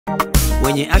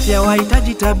Wenye afya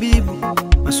wahitaji tabibu,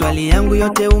 maswali yangu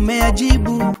yote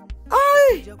umeyajibu.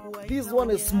 This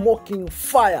one is smoking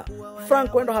fire.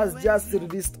 Frank Wendo has just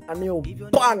released a new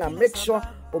banger. Make sure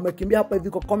umekimbia hapa hivi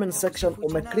kwa comment section,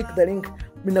 click the link,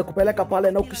 mina kupeleka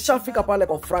pale, na ukishafika pale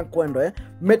kwa Frank Wendo,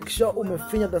 make sure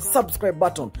umefinya the subscribe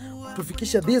button.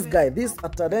 Tufikisha this guy, this a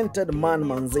talented man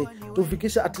manzi,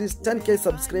 tufikisha at least 10k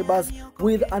subscribers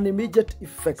with an immediate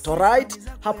effect. Alright,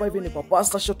 hapa hivi ni kwa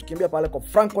Pastor Show, tukimbia pale kwa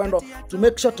Frank Wendo to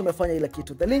make sure tumefanya ile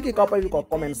kitu. The link iko hapa hivi kwa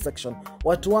comment section.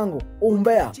 Watu wangu,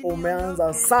 umbea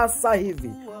umeanza sasa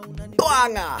hivi.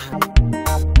 Banga!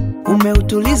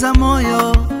 Umeutuliza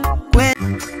moyo kwe.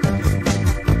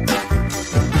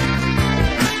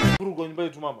 Nyumbani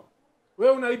tu mama.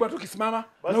 Wewe unaibu hata ukisimama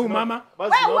na huyu mama.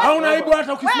 Au unaibu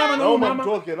hata ukisimama na huyu mama.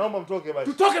 Naomba mtoke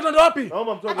basi. Tutoke twende wapi?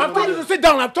 Naomba mtoke. I've told you to sit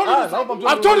down. I've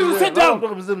told you to sit down.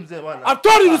 I've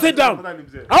told you to sit down.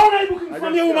 Au unaibu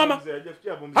kumsimamia huyu mama?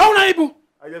 Au unaibu?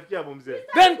 Hajafikia hapo mzee.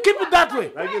 Then keep it that way.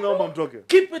 Lakini naomba mtoke.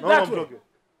 Keep it that way.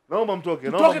 Naomba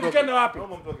mtoke. Tutoke tukenda wapi?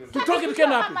 Tutoke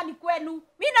tukenda wapi? Hapa ni kwenu.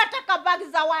 Mimi nataka bagi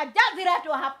za wajazi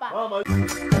leto hapa.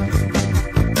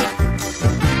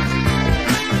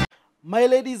 My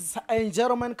ladies and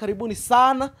gentlemen, karibuni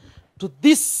sana to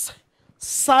this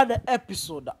sad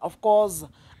episode. Of course,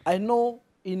 I know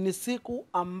in siku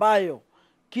ambayo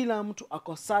kila mtu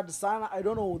ako sad sana. I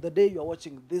don't know the day you are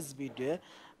watching this video,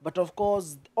 but of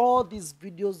course, all these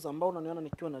videos ambao unaniona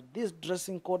nikiwa na this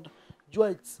dressing code,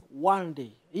 jua it's one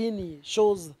day. Hii ni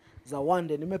shows za one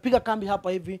day. Nimepiga kambi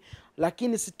hapa hivi,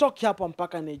 lakini sitoki hapa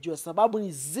mpaka nijue sababu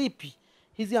ni zipi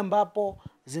hizi ambapo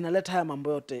zinaleta haya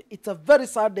mambo yote. It's a very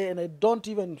sad day and I don't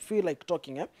even feel like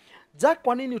talking. Jack,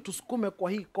 kwa nini tusukume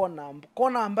kwa hii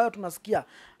kona ambayo tunasikia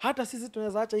hata sisi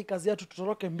tunaweza acha hii kazi yetu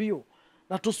tutoroke mbio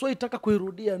na tusiwahi taka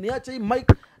kuirudia? Niache hii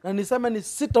mic na niseme ni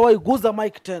sitawahi guza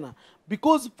mic tena,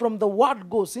 because from the word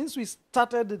go, since we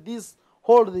started this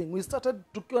whole thing, we started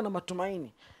tukiwa na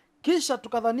matumaini, kisha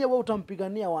tukadhania wewe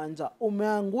utampigania Wanja.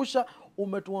 Umeangusha,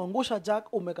 umetuangusha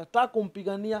Jack, umekataa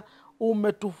kumpigania,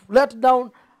 umetu let down.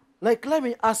 Like, let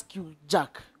me ask you,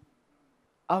 Jack,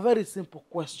 a very simple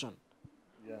question.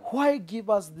 Yeah. Why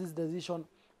give us this decision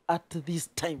at this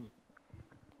time?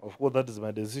 Of course, that is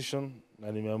my decision.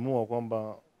 Na nimeamua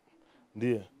kwamba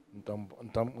ndiye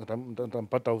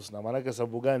nitampata Husna. Maana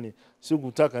sababu gani?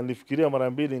 Sikutaka, nilifikiria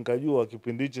mara mbili nikajua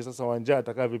kipindi hicho sasa Wanja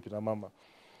atakaa vipi na mama.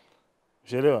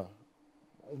 Umeelewa?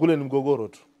 Kule ni mgogoro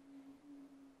tu.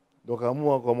 Ndio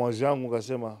kaamua kwa mwazi wangu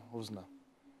nikasema Husna.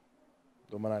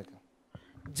 Ndio maana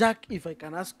Jack, if I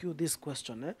can ask you this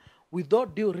question, with all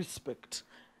due respect,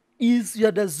 is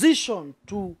your decision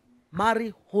to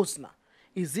marry Husna,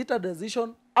 is it a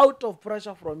decision out of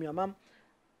pressure from your mom?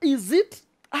 Is it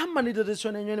ama ni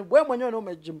decision yenyewe wewe mwenyewe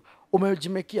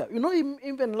umejimekia? You know,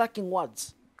 even lacking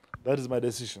words. That is my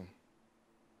decision.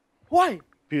 Why?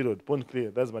 Period. Point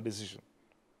clear. That's my decision.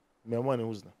 Nimeamua ni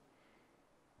Husna.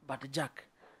 But Jack,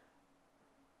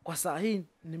 kwa saa hii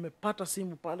nimepata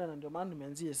simu pale na ndio maana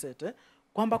nimeanzia set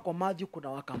kwamba kwa Matthew kuna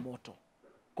waka moto.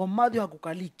 Kwa Matthew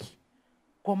hakukaliki.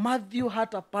 Kwa Matthew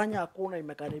hata panya hakuna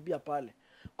imekaribia pale.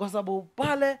 Kwa sababu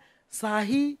pale saa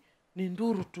hii ni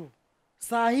nduru tu.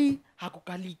 Saa hii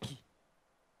hakukaliki.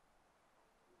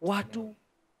 Watu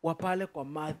wa pale kwa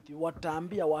Matthew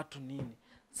wataambia watu nini?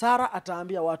 Sara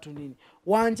ataambia watu nini?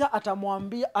 Wanja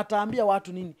ataambia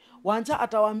watu nini? Wanja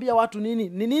atawaambia watu nini?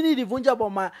 Ni nini ilivunja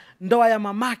boma ndoa ya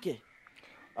mamake?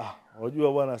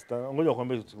 Unajua bwana, ngoja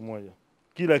nikwambie kitu kimoja.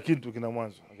 Kila kitu kina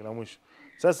mwanzo, kina mwisho.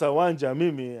 Sasa Wanja,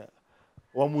 mimi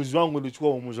uamuzi wangu nilichukua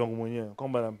uamuzi wangu mwenyewe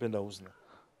kwamba nampenda Husna.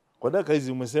 Kwa dakika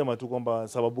hizi umesema tu kwamba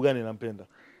sababu gani nampenda.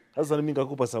 Sasa mimi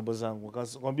nikakupa sababu zangu.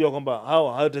 Nikamwambia kwamba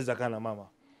hawa hawataweza kana mama.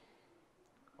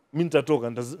 Mimi nitatoka,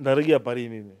 nitarejea Paris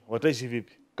mimi. Wataishi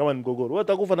vipi? Kama ni mgogoro.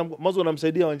 Watakufa na mazo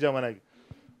namsaidia Wanja manake.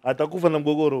 Atakufa na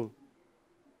mgogoro.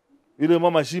 Ile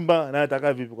mama Shimba naye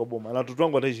atakaa vipi kwa boma? Na watoto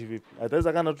wangu wataishi vipi?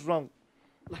 Ataweza kana watoto wangu?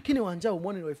 Lakini Wanja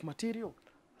umuone ni wife material.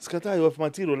 Sikatai wife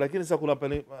material, lakini sasa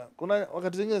kuna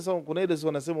wakati zingine sasa kuna ile sio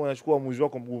wanasema wanachukua uamuzi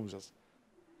wako mgumu sasa.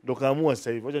 Ndio kaamua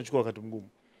sasa hivi, acha nichukue wakati mgumu.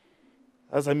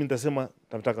 Sasa mimi nitasema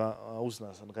nataka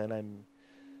Husna sasa nikae naye mimi.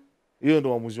 Hiyo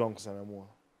ndio uamuzi wangu sana naamua.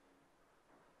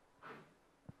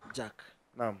 Jack.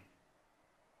 Naam.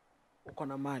 Uko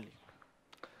na mali?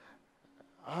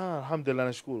 Alhamdulillah,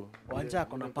 nashukuru. Wanja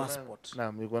ako na passport.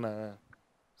 Naam, niko na.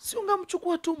 Si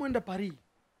ungamchukua tu mwende Paris.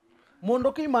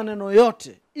 Muondoke maneno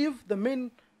yote. If the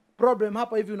main problem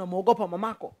hapa hivi unamuogopa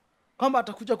mamako kwamba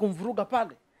atakuja kumvuruga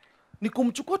pale, ni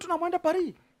kumchukua tu na mwende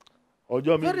Paris.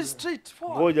 Unajua mimi very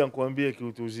straightforward. Ngoja nikwambie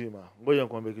kitu uzima. Ngoja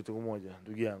nikwambie kitu kimoja,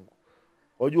 ndugu yangu.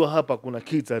 Unajua hapa kuna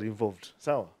kids are involved.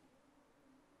 Sawa?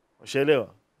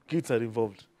 Ushaelewa? Kids are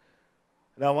involved.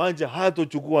 Na Wanja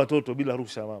hatochukua watoto bila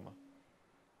ruhusa mama.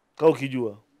 Kama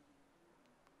ukijua.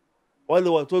 Wale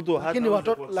watoto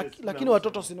lakini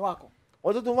watoto si ni wako.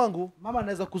 Watoto wangu. Mama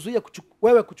anaweza kuzuia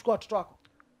wewe kuchukua watoto wako.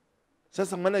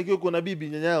 Sasa maana yake yuko na bibi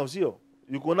nyanya yao sio?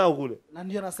 Yuko nao kule. Na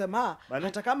ndio nasema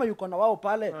hata kama yuko na wao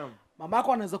pale,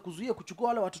 mamako anaweza kuzuia kuchukua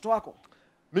wale watoto wako.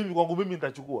 Mimi kwangu mimi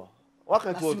nitachukua.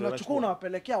 Wakati wote unachukua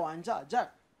unawapelekea Wanja.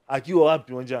 Jack. Akiwa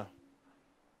wapi Wanja?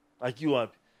 Akiwa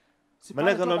wapi?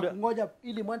 Maana anambia ngoja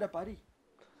ili muende Paris.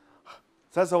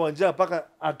 Sasa Wanja paka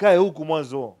akae huku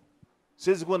mwanzo.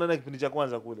 Siwezi kuwa ndani kipindi cha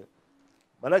kwanza kule.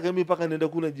 Maana mimi paka niende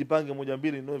kule jipange moja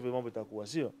mbili ndio hivyo mambo itakuwa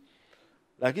sio?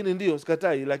 Lakini ndio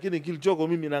sikatai, lakini kilichoko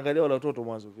mimi naangalia wale watoto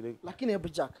mwanzo vile. Lakini hebu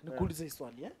Jack nikuulize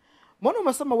swali Mbona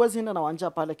umesema uwezi enda na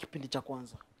Wanja pale kipindi cha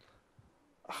kwanza?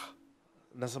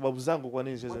 Na sababu zangu kwa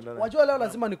nini siwezi enda naye? Wajua leo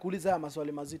lazima nikuulize haya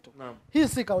maswali mazito. Hii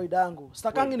si kawaida yangu.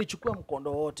 Sitakangi nichukue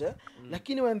mkondo wote,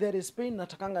 lakini when there is pain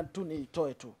natakanga tu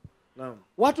niitoe tu.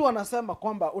 Watu wanasema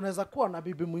kwamba unaweza kuwa na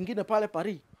bibi mwingine pale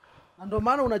Paris. Na ndio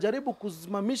maana unajaribu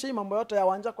kusimamisha hii mambo yote ya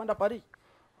Wanja kwenda Paris.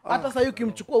 Hata sasa hiyo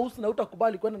ukimchukua Husna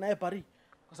utakubali kwenda naye Paris.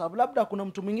 Kwa sababu labda kuna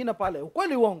mtu mwingine pale.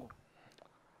 Ukweli uongo?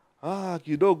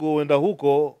 Kidogo uenda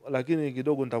huko lakini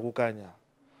kidogo nitakukanya.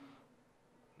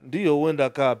 Ndio uenda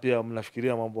kaa pia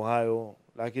mnafikiria mambo hayo,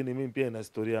 lakini mimi pia ina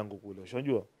historia yangu kule.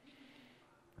 Unajua?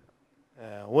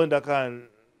 Uenda kaa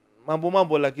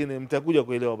mambo lakini mtakuja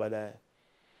kuelewa baadaye.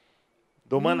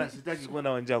 Ndio maana sitaki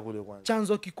kwenda Wanja kule kwanza.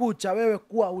 Chanzo kikuu cha wewe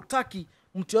kuwa hutaki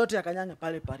mtu yote akanyanga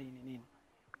pale Paris ni nini?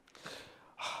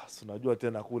 Unajua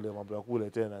tena kule mambo ya kule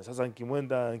tena. Sasa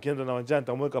nikienda na Wanja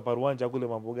nitamweka Paruanja kule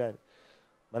mambo gani?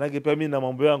 Maana pia mimi na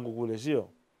mambo yangu kule sio?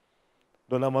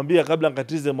 Ndio namwambia kabla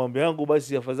nikatize mambo yangu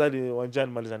basi afadhali Wanja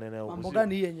nimalizane naye huko. Mambo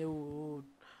gani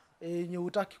yenye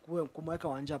hutaki kumweka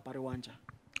Wanja pale Wanja?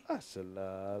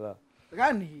 Salala.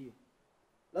 Gani hiyo?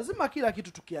 Lazima kila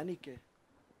kitu tukianike.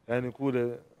 Yaani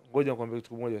kule ngoja nikwambie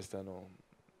kitu kimoja sitano.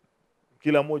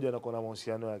 Kila mmoja anakuwa na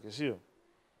mahusiano yake sio?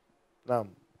 Naam.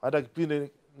 Hata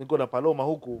kipindi niko na Paloma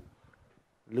huku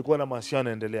nilikuwa na mahusiano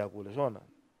yanaendelea kule, unaona?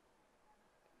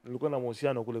 Nilikuwa na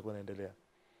mahusiano kule kunaendelea.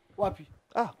 Wapi?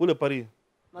 Kule Paris.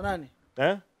 Na nani?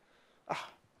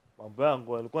 Mambo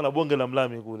yangu alikuwa na bonge la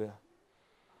mlami kule.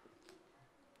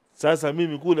 Sasa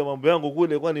mimi kule mambo yangu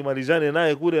kule kwa nimalizane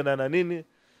naye kule na nini?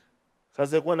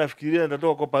 Sasa nilikuwa nafikiria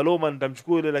nitatoka kwa Paloma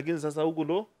nitamchukua ile, lakini sasa huku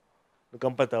ndo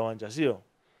nikampata Wanja sio?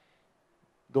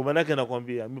 Ndio maana yake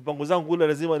nakwambia mipango zangu kule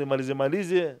lazima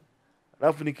nimalize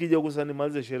alafu nikija huko sasa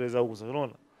nimalize sherehe za huko sasa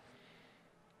unaona?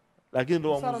 Lakini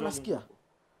ndio Sasa nasikia.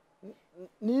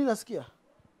 Nini nasikia?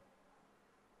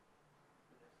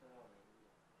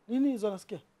 Nini hizo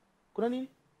nasikia? Kuna nini?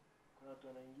 Kuna watu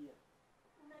wanaingia.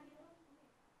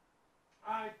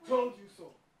 I told you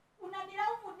so.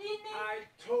 Unanilaumu nini?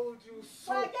 I told you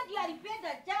so. Wanja ndiye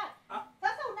alipenda Jack.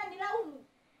 Sasa unanilaumu.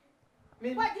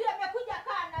 Nini? Kwa ajili amekuja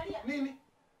kaa analia. Nini?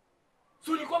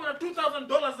 So ulikuwa na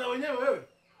 $2,000 za wenyewe wewe?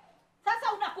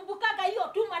 Sasa unakumbukaga hiyo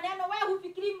tu maneno, wewe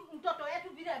hufikiri mtoto wetu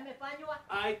vile amefanywa.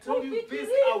 I told you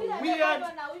these are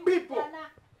weird people.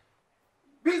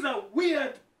 These are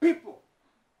weird people.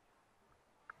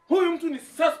 Huyu mtu ni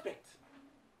suspect.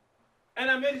 And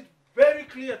I made it very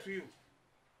clear to you.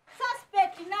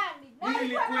 Suspect nani?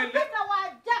 Nani anapenda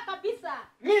Wanja kabisa?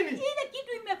 Nini? Ile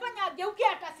kitu imefanya ageuke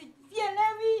hata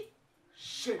sielewi.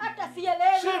 Shame. Hata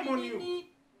sielewi. Shame on you.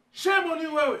 Shame on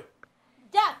you wewe.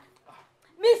 Jack,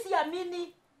 mimi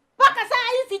siamini. Paka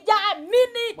saa hii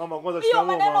sijaamini. Mama kwanza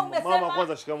shikamoo mama. Mama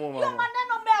kwanza shikamoo mama. Hiyo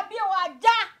maneno umeambia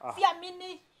Wanja,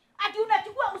 siamini. Ati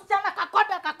unachukua msichana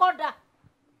kakoda.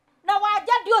 Na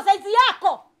Wanja ndio saizi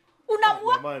yako.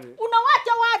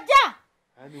 Unawacha Wanja.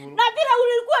 Na vile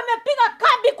ulikuwa umepiga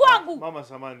kambi kwangu. Mama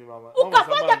samani mama.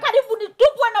 Ukafanya karibu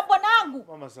nitupwe na bwanangu.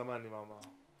 Mama samani mama.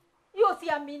 Hiyo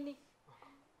siamini.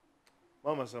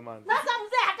 Mama samani. Sasa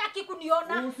mzee hataki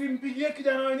kuniona. Usimpigie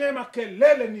kijana wenyewe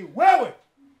makelele, ni wewe.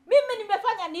 Mimi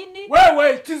nimefanya nini?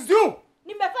 Wewe, it is you.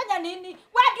 Nimefanya nini?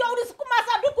 Wewe ndio ulisukuma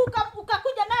sanduku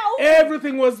ukakuja nayo huko.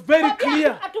 Everything was very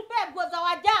clear. Atupe nguo za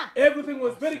Wanja. Everything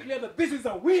was very clear that this is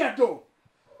a weirdo.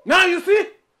 Now you see?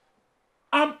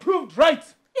 I'm proved right.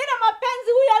 Ile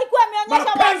mapenzi huyu alikuwa ameonyesha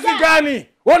Wanja. Mapenzi gani?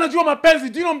 Unajua mapenzi?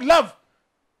 Do you know love?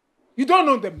 You don't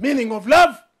know the meaning of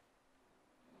love.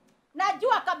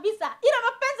 Najua kabisa. Ile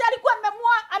mapenzi alikuwa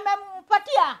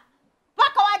amempatia.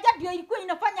 Paka Wanja ndio ilikuwa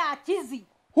inafanya achizi.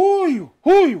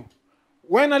 Huyu.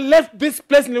 When I left this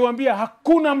place niliwaambia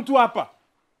hakuna mtu hapa.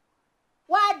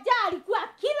 Wanja alikuwa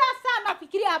kila saa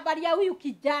nafikiria habari ya huyu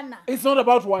kijana. It's not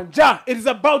about Wanja, it is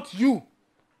about you.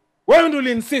 Wewe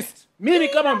ndio insist. Mimi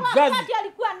kama mzazi. Wakati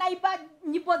alikuwa naiba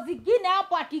nyimbo zingine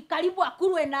hapo ati karibu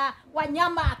akurwe na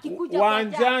wanyama akikuja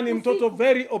Wanja ni mtoto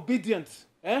very obedient.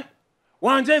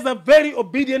 Wanja is a very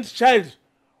obedient child.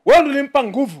 Wewe ndio ulimpa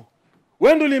nguvu.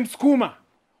 Wewe ndio ulimsukuma.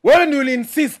 Wewe ndio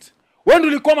uliinsist. Wewe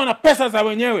ndio ulikoma na pesa za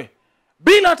wenyewe.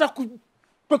 Bila hata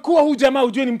kupekua huyu jamaa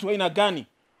ujue ni mtu aina gani.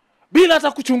 Bila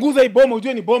hata kuchunguza iboma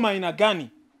ujue ni boma aina gani.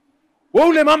 Wewe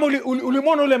ule mama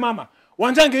ulimwona ule mama.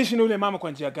 Wanja angeishi na ule mama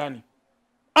kwa njia gani?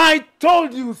 I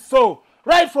told you so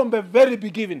right from the very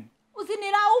beginning.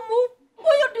 Usinilaumu.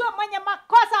 Huyu ndio mwenye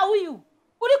makosa huyu.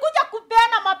 Ulikuja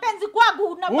kupeana mapenzi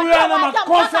kwangu na huyu ana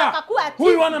makosa.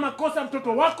 Huyu ana makosa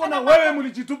mtoto wako na wewe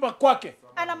mlijitupa kwake.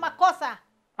 Ana makosa.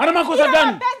 Ana makosa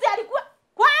gani? Mapenzi alikuwa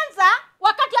kwanza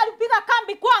wakati alipiga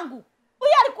kambi kwangu.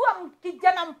 Huyu alikuwa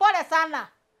kijana mpole sana.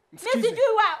 Mimi sijui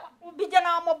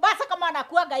vijana wa Mombasa kama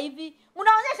anakuaga hivi.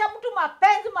 Mnaonyesha mtu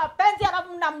mapenzi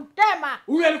alafu mnamtema.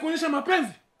 Huyu alikuonyesha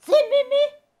mapenzi? Si mimi.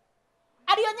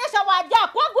 Alionyesha Waja.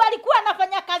 Kwangu alikuwa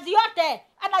anafanya kazi yote.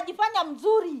 Anajifanya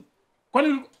mzuri.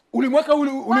 Kwani ulimweka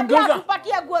ulimgeuza?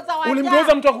 Tupatie nguo za Waja.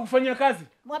 Ulimgeuza mtu akukufanyia kazi?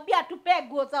 Mwambie atupe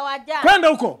nguo za Waja. Kwenda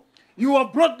huko. You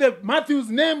have brought the Matthew's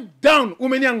name down.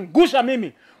 Umeniangusha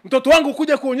mimi. Mtoto wangu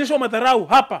kuja kuonyesha madharau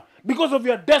hapa because of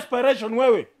your desperation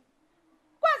wewe.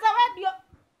 Kwanza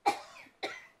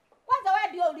wewe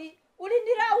ndio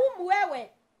uliniraumu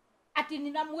wewe. Ati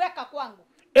ninamweka kwangu.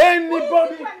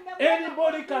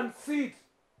 Anybody can see it.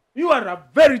 You are a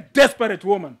very desperate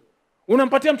woman.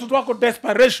 Unampatia mtoto wako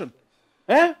desperation.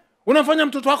 Unafanya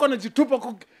mtoto wako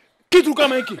anajitupa kitu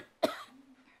kama hiki.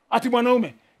 Ati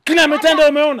mwanaume. Kila ametenda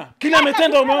umeona. Kila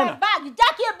ametenda umeona.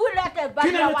 Jackie ebulete bagi.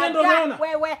 Kila ametenda umeona.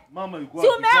 Wewe. Mama yuko wapi?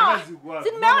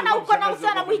 Si nimeona uko na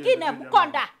usana mwingine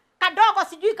mkonda. Kadogo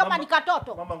sijui kama ni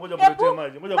katoto. Mama ngoja kuletea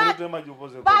maji. Ngoja kuletea maji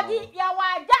upoze kwa. Bagi ya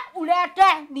Waja ulete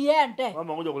niende.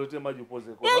 Mama ngoja kuletea maji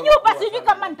upoze kwa. Hii nyumba sijui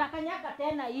kama nitakanyaga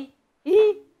tena hii.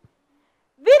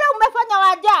 Vile umefanya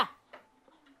Waja.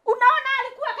 Unaona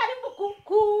alikuwa karibu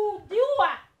kujiua.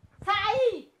 Saa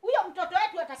hii huyo mtoto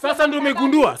wetu atakuwa.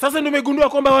 Sasa ndio umegundua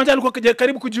kwamba Wanja alikuwa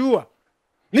karibu kujiua.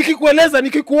 Nikikueleza,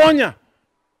 nikikuonya.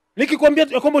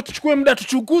 Nikikwambia kwamba tuchukue muda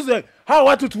tuchunguze hawa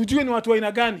watu tujue ni watu wa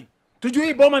aina gani. Tujue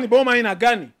hii boma ni boma aina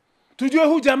gani. Tujue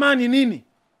huyu jamaa ni nini.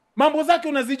 Mambo zake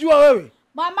unazijua wewe.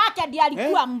 Mamake ndiye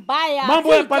alikuwa mbaya.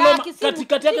 Mambo ya Paloma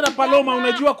katikati yake na Paloma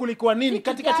unajua kulikuwa nini?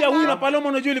 Katikati ya huyu na Paloma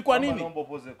unajua ilikuwa nini? Naomba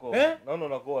upoze kwa. Naona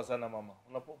unakoa sana mama.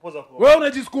 Unapoza kwa. Wewe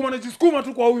unajisukuma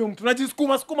tu kwa huyo mtu.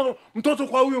 Unajisukuma mtoto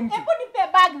kwa huyo mtu. Hebu nipe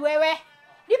bagi wewe.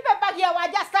 Nipe bagi ya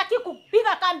Waja, sitaki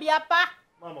kupiga kambi hapa.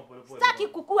 Mama pole pole. Sitaki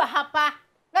kukua hapa.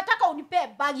 Nataka unipe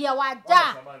bagi ya Waja.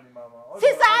 Samahani mama.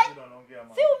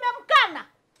 Si umemkana?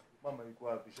 Mama yuko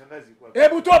wapi? Shangazi yuko wapi?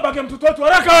 Hebu toa bagi ya mtoto wetu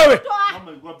haraka wewe.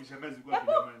 Mama yuko wapi? Shangazi yuko wapi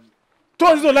jamani?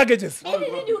 Toa hizo luggages.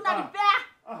 Nini unanipea?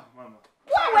 Mama.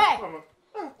 Wewe.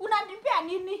 Unanipea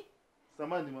nini?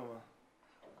 Samahani mama.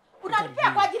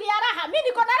 Unanipea kwa ajili ya raha. Mimi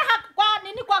niko na raha kwa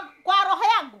nini kwa roho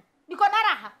yangu? Niko na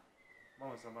raha.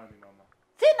 Mama samahani mama.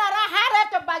 Sina raha,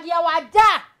 lete bagi ya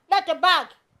Waja. Lete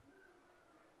bagi.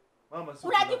 Mama si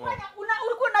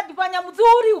ulikuwa unajifanya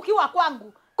mzuri ukiwa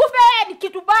kwangu. Kumbe ni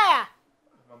kitu baya.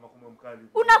 Mama kumbe mkali.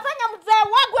 Unafanya mzee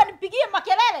wangu anipigie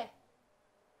makelele.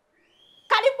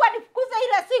 Karibu anifukuze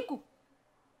ile siku.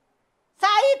 Saa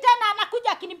hii tena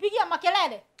anakuja akinipigia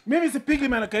makelele. Mimi sipigi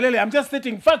makelele, I'm just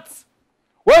stating facts.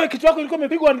 Wewe kichwa chako ilikuwa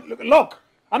imepigwa lock.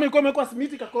 Ama ilikuwa imekuwa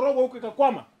simiti kakorogo huko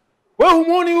ikakwama. Wewe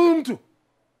humuoni huyu mtu?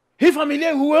 Hii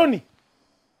familia huoni?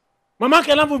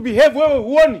 Mamake anavyo behave wewe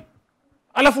huoni?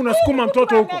 Alafu unasukuma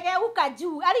mtoto huko. Amegeuka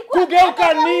juu. Alikuwa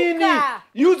kugeuka nini?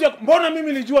 Mbona mimi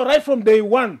nilijua right from day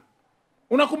one.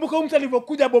 Unakumbuka mtu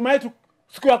alivyokuja boma yetu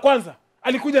siku ya kwanza?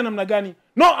 Alikuja namna gani?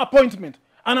 No appointment.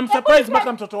 Anamsurprise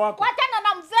mpaka mtoto wako. Wachana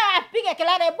na mzee apige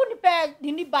kelele. Hebu nipe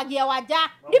nini bagi ya Waja.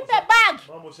 Nipe bagi.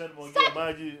 Mama ushanimwagia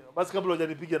maji. Basi kabla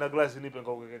hujanipiga na glasi nipe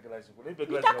ngauke glasi. Nipe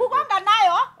glasi. Nitakugonga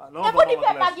nayo. Hebu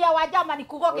nipe bagi ya Waja ama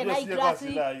nikugonge na hii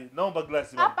glasi. Naomba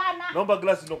glasi. Hapana. Naomba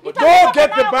glasi nikupe. Go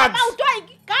get the bags.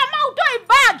 Kama utoi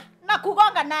bag na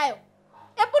kugonga nayo.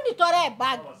 Hebu nitolee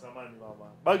bagi. Mama samani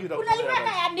mama. Bagi itakuwa.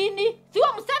 Unaiweka ya nini?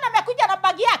 Siwa msichana amekuja na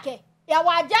bagi yake. Ya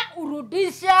Waja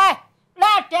urudishe.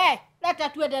 Lete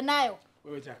tuende nayo.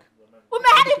 Wewe chaka.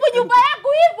 Umeharibu nyumba yangu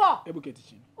hivyo. Hebu keti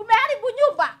chini. Umeharibu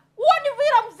nyumba. Huoni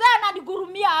vile mzee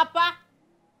ananigurumia hapa?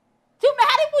 Si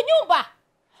umeharibu nyumba?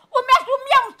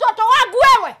 Umetumia mtoto wangu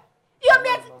wewe. Hiyo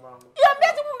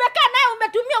miezi mmekaa naye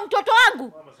umetumia mtoto wangu.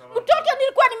 Mtoto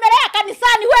nilikuwa nimelea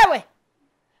kanisani wewe.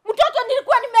 Mtoto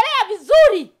nilikuwa nimelea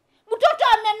vizuri. Mtoto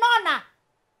amenona.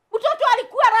 Mtoto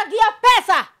alikuwa rangi ya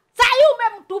pesa. Sasa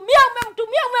umemtumia,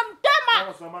 umemtema.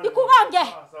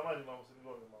 Nikugonge. Samahani mama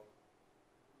usinigonge mama.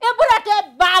 Hebu lete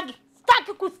bag.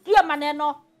 Sitaki kusikia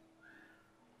maneno.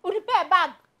 Unipe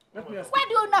bag. Let me ask Wewe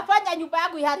ndio unafanya nyumba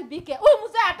yangu iharibike. Huyu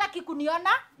mzee hataki kuniona.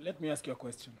 Let me ask you a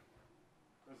question.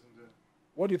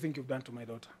 What do you think you've done to my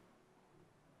daughter?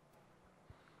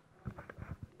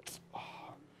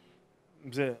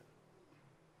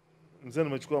 Mzee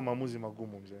nimechukua maamuzi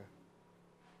magumu mzee.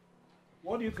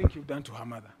 What do you think you've done to her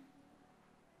mother?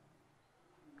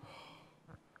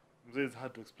 Mzee, it's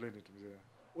hard to explain it mzee.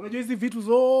 Unajua hizi vitu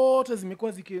zote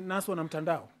zimekuwa zikinaswa na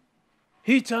mtandao.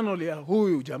 Hii channel ya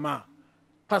huyu jamaa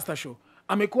Pastor Show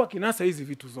amekuwa kinasa hizi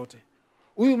vitu zote.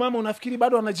 Huyu mama unafikiri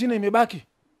bado ana jina imebaki?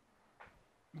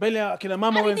 Mbele ya kina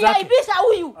mama wenzake. Uliniaibisha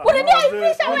huyu.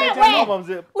 Uliniaibisha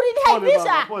wewe.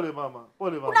 Uliniaibisha. Pole mama.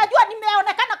 Unajua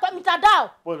nimeonekana kwa mitandao.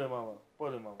 Pole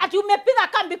mama. Ati umepiga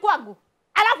kambi kwangu.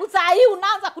 Alafu saa hii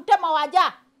unaanza kutema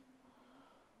waja.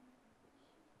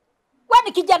 Wewe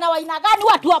ni kijana wa aina gani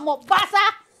watu wa Mombasa?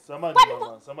 Samani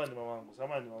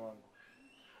mamangu.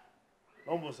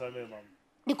 Naomba usamehe mama.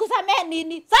 Nikusamehe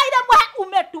nini? Sasa ile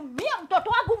umetumia mtoto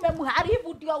wangu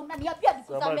umemharibu ndio unaniambia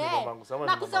nikusamehe.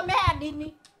 Na kusamehe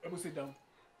nini? Hebu sit down.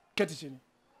 Keti chini.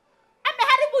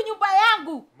 Ameharibu nyumba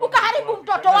yangu, ukaharibu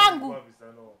mtoto wangu.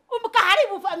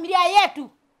 Ukaharibu familia yetu.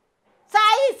 Sasa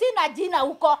hii sina jina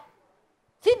huko.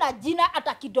 Sina jina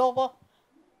hata kidogo.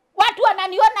 Watu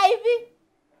wananiona hivi,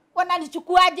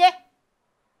 wananichukuaje?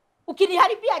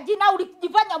 Ukiniharibia jina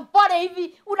ulijifanya mpole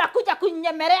hivi, unakuja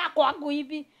kunyemelea kwangu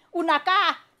hivi.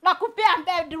 Unakaa na kupea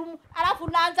bedroom, alafu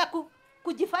unaanza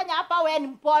kujifanya hapa wewe ni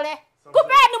mpole.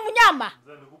 Kupea ni mnyama.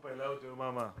 Mzee nikupa ile yote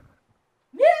mama.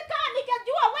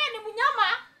 Nikajua wewe ni mnyama.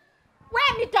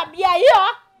 Wewe ni tabia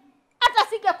hiyo. Hata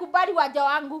singekubali waja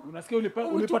wangu. Unasikia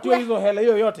ulipatiwa hizo hela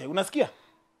hiyo yote? Unasikia?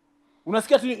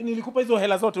 Unasikia nilikupa hizo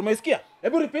hela zote? Umeisikia?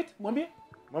 Hebu repeat, mwambie.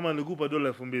 Mama nilikupa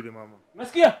 $2,000 mama.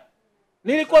 Unasikia?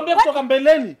 Nilikwambia kutoka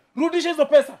mbeleni, rudisha hizo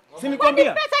pesa. Si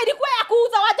nilikwambia? Pesa ilikuwa ya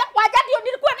kuuza waja ndio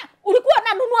ulikuwa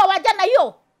unanunua waja na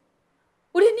hiyo.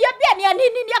 Uliniambia ni ya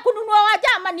nini? Ni ya kununua waja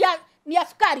ama ni ya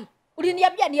sukari?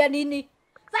 Uliniambia ni ya nini?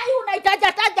 Sasa hii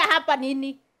unaitaja hapa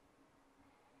nini?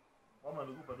 Mama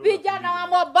nilikupa $2,000. Vijana wa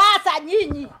Mombasa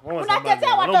nyinyi.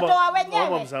 Unachezea watoto wa wenyewe.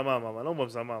 Naomba msamaha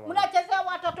mama. Unachezea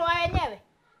watoto wa wenyewe.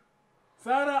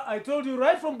 Sarah, I told you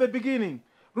right from the beginning.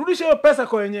 Rudisha hiyo pesa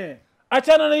kwa wenyewe.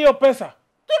 Achana na hiyo pesa.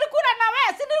 Tulikula na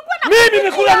wewe, si nilikuwa na mimi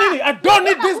nikula nini? I don't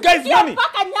need this guy's money.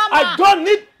 I don't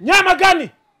need nyama gani?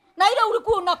 Na ile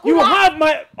ulikuwa unakula. You have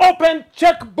my open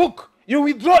checkbook. You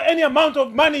withdraw any amount of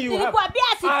money you have. Nilikwambia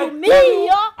situmii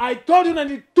hiyo. I told you na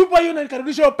nitupa hiyo na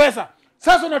nikarudisha hiyo pesa.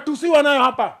 Sasa unatusiwa nayo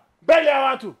hapa mbele ya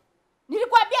watu.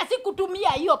 Nilikwambia sikutumia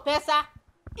hiyo pesa.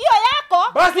 Hiyo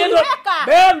yako. Basi ndio.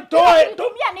 Ben toa.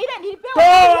 Tumia ni ile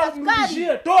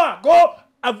nilipewa. Toa. Go.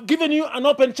 I've given you an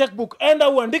open checkbook. Enda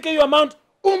uandike hiyo amount,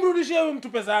 umrudishie huyo mtu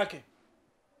pesa yake.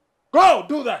 Go,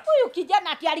 do that. Huyu kijana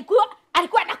ati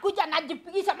alikuwa anakuja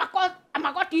anajipigisha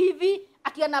magoti hivi,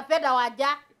 ati anapenda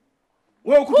waja.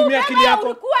 Wewe kutumia akili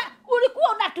yako.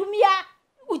 Ulikuwa unatumia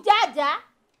ujaja,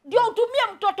 ndio utumie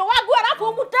mtoto wangu alafu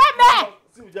umteme.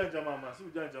 Si ujanja mama.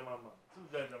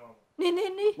 Ni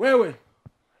nini? Wewe,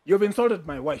 you've insulted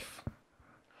my wife.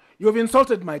 You've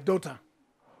insulted my daughter.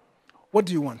 What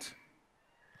do you want?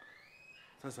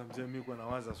 Sasa mzee mimi kwa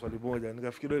nawaza swali moja.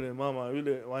 Nikafikiria yule mama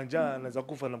yule wanja anaweza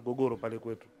kufa na mgogoro pale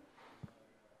kwetu.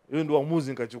 Hiyo ndio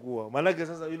uamuzi nikachukua. Maana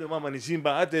sasa yule mama ni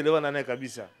simba hata elewana naye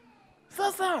kabisa.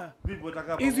 Sasa,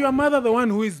 is your mother the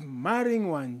one who is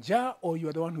marrying Wanja or you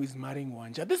are the one who is marrying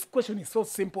Wanja? This question is so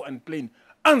simple and plain.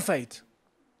 Answer it.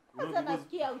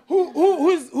 Who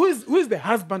is the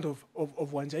husband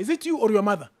of Wanja? Is it you or your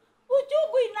mother?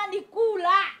 Uchungu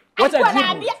inanikula. Anakuwa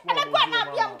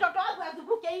anaambia mtoto wangu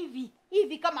azunguke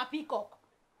hivi kama peacock.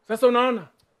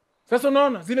 Sasa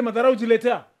unaona zile madharau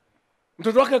jiletea.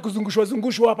 Mtoto wake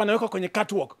kuzungushwa hapa anaweka kwenye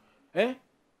catwalk.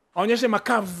 Aonyeshe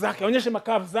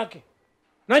makavu zake.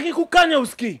 Na nikikukanya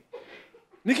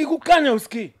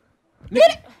usikii.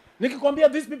 Nikikwambia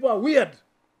these people are weird.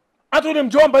 Hata yule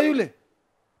mjomba yule.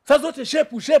 Sasa zote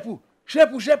shepu.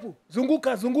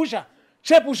 Zungusha.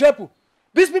 Shepu.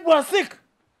 These people are sick.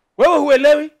 Wewe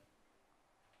huelewi?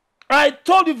 I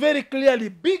told you very clearly,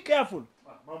 be careful.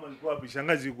 Mama alikuwa wapi?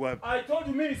 Shangazi yuko wapi? I told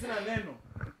you mimi sina neno.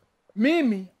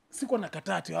 Mimi siko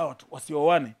nakataa ati hao watu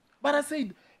wasioane. But I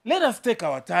said, let us take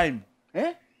our time.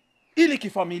 Ili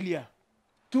kifamilia.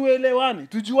 Tuelewane,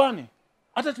 tujuane.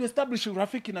 Hata tu establish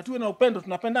urafiki na tuwe na upendo,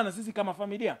 tunapendana sisi kama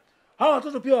familia. Hao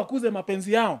watoto pia wakuze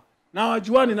mapenzi yao na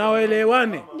wajuane na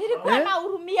waelewane. Nilikuwa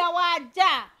nahurumia waja.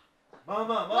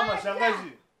 Mama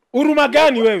shangazi. Huruma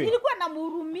gani wewe? Nilikuwa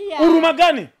namhurumia. Huruma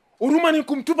gani? Huruma ni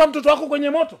kumtupa mtoto wako kwenye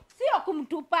moto? Sio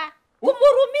kumtupa.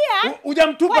 kumhurumia.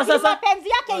 Hujamtupa sasa. Mapenzi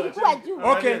yake ilikuwa juu.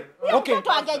 Okay. Okay.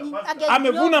 Mtoto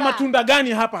Amevuna matunda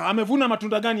gani hapa? Amevuna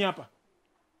matunda gani hapa?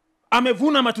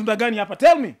 Amevuna matunda gani hapa?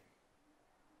 Tell me.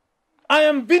 I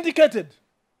am vindicated.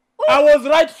 I was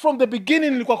right from the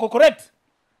beginning, nilikuwa correct.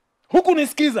 Huku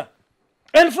nisikiza.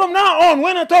 And from now on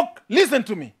when I talk, listen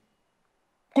to me.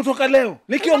 Kutoka leo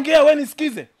nikiongea wewe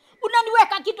nisikize.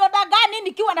 Unaniweka kidonda gani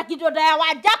nikiwa na kidonda ya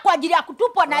waja kwa ajili ya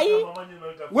kutupwa na hii?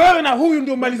 Wewe na huyu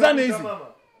ndio malizane hizi.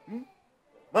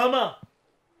 Mama.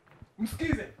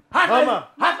 Msikize. Mama.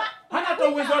 Hana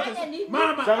uwezo wote.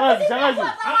 Mama. Shangazi.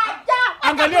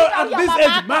 Angalia at this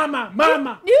age, mama.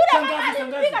 Ni yule mama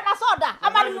alipiga na soda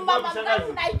ama ni mama mgani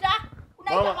unaita?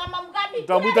 Unaita mama mgani?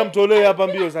 Utamuita mtolee hapa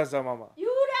mbio sasa mama.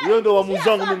 Hiyo ndio uamuzi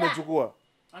wangu mimi nimechukua.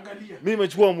 Angalia. Mimi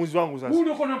nimechukua uamuzi wangu sasa. Huyu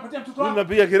ndio unampatia mtoto wako. Mimi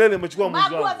napiga kelele nimechukua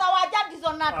uamuzi wangu. Magu za wajaji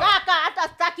hizo nataka hata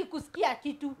sitaki kusikia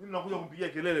kitu. Mimi nakuja kumpigia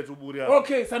kelele tu bure hapa.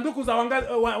 Okay, sanduku za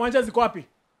wanja ziko wapi?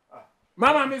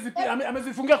 Mama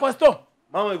amezifungia kwa store.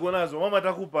 Mama iko nazo. Mama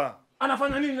atakupa.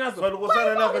 Anafanya nini nazo? Swali kwa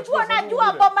sana na akachukua.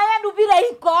 Unajua boma yenu vile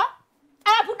iko.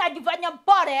 Alafu unajifanya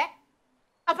mpore.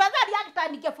 Afadhali hata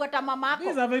ningefuata mama yako.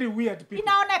 These are very weird people.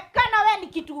 Inaonekana wewe ni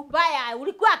kitu baya.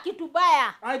 Ulikuwa kitu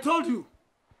baya. I told you.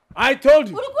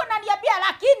 Ulikuwa unaniambia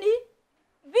lakini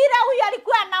vile huyu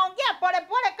alikuwa anaongea pole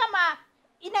pole kama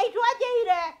inaitwaje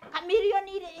ile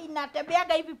kamilioni ile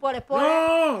inatembeaga hivi pole pole.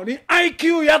 No, ni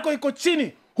IQ yako iko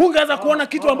chini. Hungeweza kuona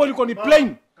kitu ambacho liko ni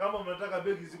plain. Kama mnataka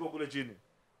begi ziko kule chini.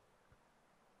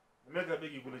 Nimeka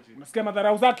begi kule chini. Unasikia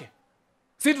madharau zake?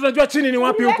 Sisi tunajua chini ni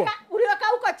wapi huko. Uliweka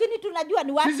huko chini tunajua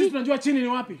ni wapi. Sisi tunajua chini ni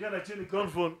wapi. Kiana chini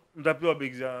ground floor mtapewa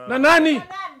begi za. Na nani?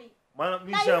 Maana Na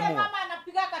mishaamua. yule mama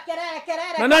anapiga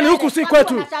kelele. Na nani huku si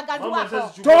kwetu?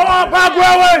 Toa bag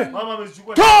wewe. Mama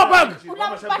amezichukua. Toa bag.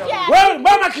 Unampatia. Wewe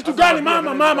mama kitu gani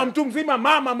mama mtu mzima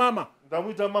mama.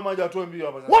 Nitamuita mama aje atoe mbio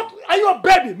hapa sasa. What are you a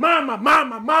baby?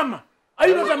 Mama.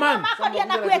 Are you not a man? Mama ndiye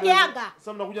anakuwekeanga.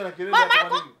 Sasa mnakuja na kelele Mama hapa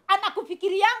yako nini?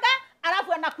 anakufikirianga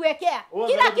alafu anakuwekea.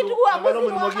 Kila kitu huwa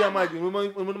mnamwagia maji.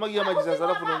 Mnamwagia maji sasa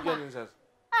alafu unaongea nini sasa?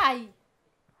 Ai.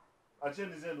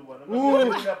 Acheni zenu bwana.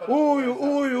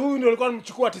 Huyu ndio alikuwa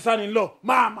anamchukua tisani lo.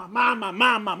 Mama.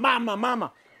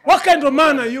 What kind of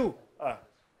man are you?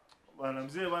 Bwana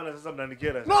mzee bwana sasa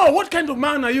mnanikera. No, what kind of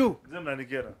man are you? Mzee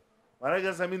mnanikera. Maana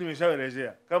sasa mimi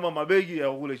nimeshaelezea kama mabegi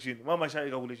ya kule chini. Mama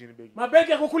shaika kule chini begi.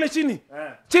 Mabegi yako kule chini?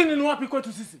 Chini ni wapi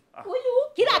kwetu sisi? Huyu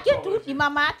kila kitu ni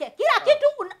mama yake. Kila kitu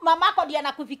mamako ndiye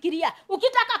anakufikiria.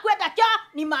 Ukitaka kwenda choo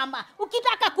ni mama.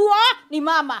 Ukitaka kuoa ni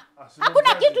mama.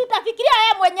 Hakuna kitu utafikiria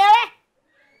wewe mwenyewe.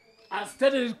 I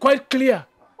stated it quite clear.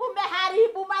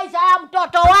 Umeharibu maisha ya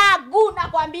mtoto wangu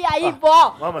nakwambia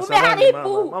hivyo.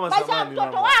 Umeharibu maisha ya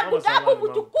mtoto wangu tangu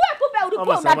mchukue kumbe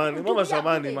ulikuwa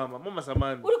unatumia. Mama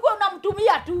samani. Ulikuwa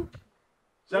unamtumia tu.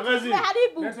 Shangazi.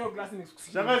 Umeharibu.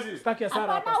 Shangazi. Sitaki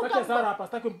hasara hapa.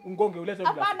 Sitaki ungonge ulete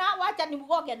glasi. Hapana, wacha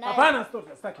nimgonge naye. Hapana,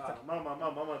 stop. Sitaki.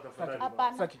 Mama tafadhali.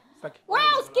 Hapana. Sitaki. Wewe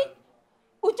usiki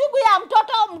uchungu ya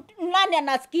mtoto nani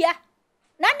anasikia?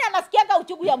 Nani anasikiaga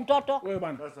uchungu ya mtoto? Wewe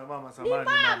bwana. Sasa mama samani.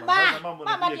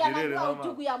 Mama ndiye anajua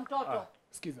uchungu ya mtoto.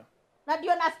 Sikiza. Na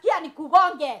ndio nasikia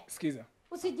nikugonge. Sikiza.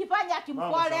 Usijifanye ati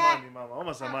mpole.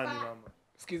 Mama samani mama.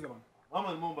 Sikiza bwana.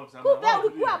 Mama nimeomba msamaha. Kumbe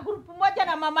ulikuwa group moja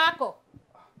na mamako.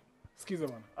 Sikiza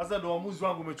bwana. Sasa ndo uamuzi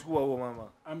wangu umechukua huo mama.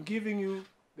 I'm giving you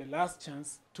the last chance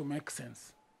to make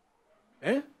sense.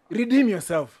 Redeem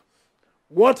yourself.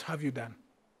 What have you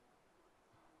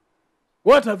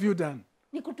done?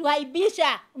 Ni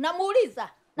kutuaibisha. Unamuuliza.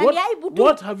 Na ni aibu tu.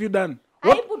 What have you done?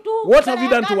 Aibu tu. What have you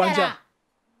done to Wanja?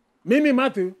 Mimi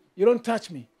Matthew, you don't touch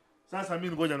me. Sasa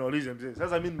mimi ngoja niulize mzee.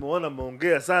 Sasa mimi nimeona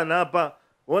mmeongea sana hapa.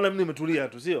 Unaona mimi nimetulia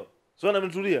tu, sio? Sio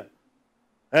nimetulia.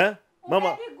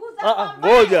 Mama.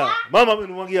 Ngoja. Mama mimi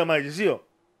nimwagia maji, sio?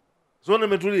 Sio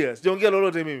nimetulia. Sijaongea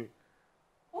lolote mimi.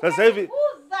 Sasa hivi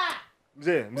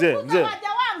mzee.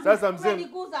 Sasa mzee.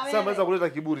 Sasa mwanza kuleta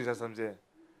kiburi sasa mzee.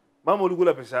 Mama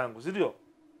ulikula pesa yangu, si ndio?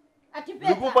 Ati pesa.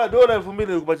 Nilikupa dola 2000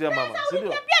 nilikupatia mama, si ndio?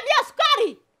 Uliniambia ni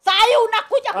sukari. Saa hii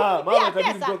unakuja kunipia mama pesa.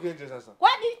 itabidi mtoke nje sasa.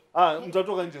 Kwani?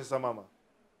 Mtatoka nje sasa mama.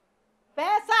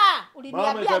 Pesa.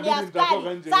 Uliniambia ni itabidi mtatoka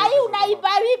sukari. nje. Saa hii unaiba.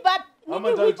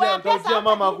 Mama nitatia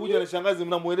mama akuja na shangazi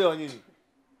mnamuelewa nyinyi.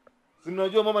 Si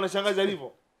mnajua mama na shangazi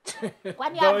alivyo?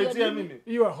 Kwani Tawaitia mimi.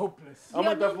 You are hopeless.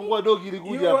 Ama tafungua dogi ili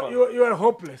kuja hapa. You are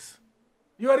hopeless.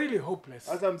 You are really hopeless.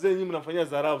 Sasa mzee nyinyi mnafanyia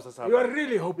dharau sasa hapa. You are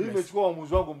really hopeless. Mimi nimechukua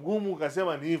uamuzi wangu mgumu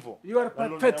kasema ni hivyo. You are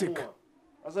pathetic.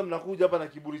 Sasa mnakuja hapa na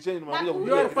kiburi chenu mnakuja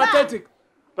You are pathetic.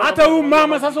 Hata huyu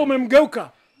mama sasa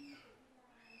umemgeuka.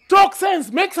 Talk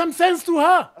sense, make some sense to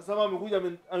her. Sasa mama amekuja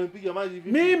amepiga maji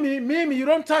hivi. Mimi, you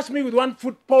don't touch me with 1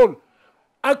 foot pole.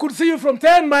 I could see you from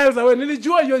 10 miles away.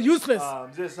 Nilijua you're useless.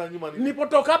 Mzee sasa nyuma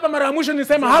Nilipotoka hapa mara ya mwisho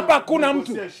nilisema hapa hakuna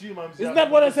mtu. Isn't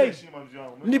that what I said?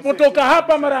 Nilipotoka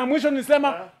hapa mara ya mwisho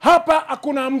nilisema hapa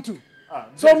hakuna mtu.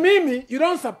 So mimi, you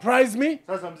don't surprise me.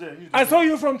 Sasa mzee, I saw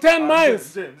you from 10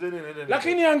 miles.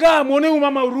 Lakini angaa muone huyu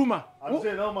mama huruma.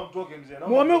 Mzee naomba mtoke mzee.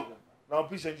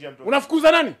 Naompisha njia mtoke.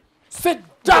 Unafukuza nani? Sit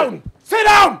down. Sit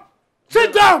down.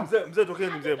 Sit down. Mzee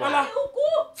tokeni mzee bwana.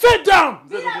 Sit down.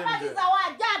 Bila mali za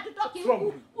waja tutoki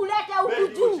huku. Ulete huku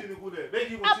juu.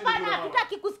 Hapana,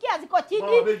 tutaki kusikia ziko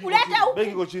chini. Ulete huku.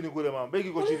 Begi iko chini kule mama. Begi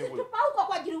iko chini kule. Tupa huko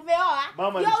kwa jiruveoa.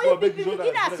 Mama nichukua begi zote.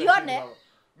 Mwingine asione.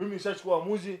 Mimi nishachukua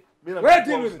uamuzi. Mimi Wewe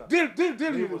deal with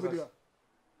it.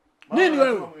 Nini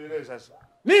wewe?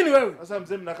 Nini wewe? Sasa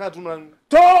mzee mnakaa tu na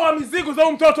toa mizigo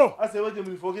za mtoto. Sasa wewe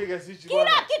mlifokea kiasi hichi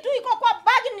bwana. Kila kitu iko kwa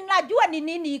bagi, ninajua ni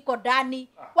nini iko ndani.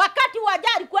 Wakati waja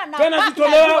alikuwa na tena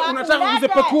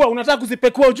zitolewa, unataka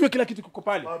kuzipekua ujue kila kitu kiko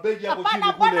pale. Mabegi yako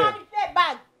chini kule.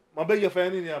 Mabegi yafanya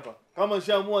nini hapa? Kama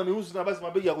nishaamua ni Husna basi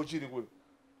mabegi yako chini kule.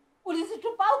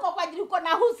 Ulizitupa huko kwa ajili uko na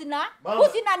Husna.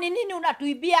 Husna ni nini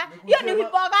unatuibia? Hiyo ni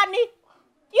wimbo gani?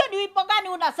 Hiyo ni wimbo gani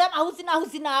unasema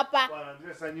Husna hapa? Bwana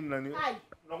ndio sasa nyinyi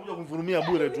mnakuja kumfurumia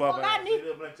bure tu hapa.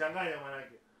 Mnachanganya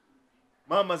manake.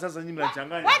 Mama sasa nyinyi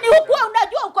mnachanganya. Kwani huko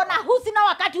unajua uko na Husna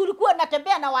wakati ulikuwa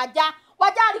unatembea na waja.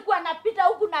 Waja alikuwa anapita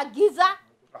huku na giza.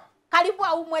 Karibu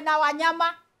aumwe na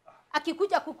wanyama.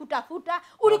 Akikuja kukutafuta,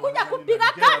 ulikuja kupiga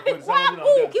kambi kwangu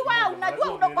ukiwa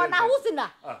unajua uko na Husna.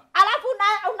 Alafu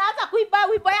unaanza kuiba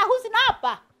wimbo ya Husna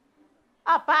hapa.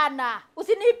 Hapana,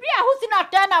 usinipia Husna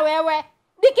tena wewe.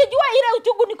 Nikijua ile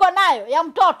uchungu niko nayo ya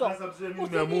mtoto. Sasa mzee mimi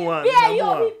nimeamua. Pia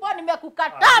hiyo wimbo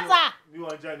nimekukataza. Mimi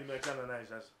wanjani nimeachana naye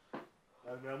sasa.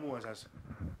 Na nimeamua sasa.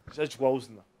 Nishachukua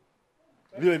Husna.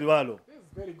 Ndio ni walo.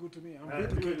 Very good to me.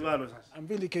 I'm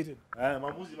vindicated.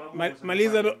 Maamuzi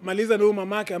maliza na huyu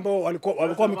mamake ambao walikuwa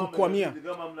wamekukwamia.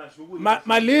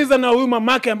 Maliza na huyu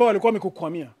mamake ambao walikuwa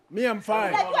wamekukwamia. Mimi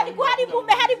amfaye. Unajua ni kuharibu,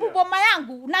 umeharibu boma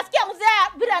yangu. Unasikia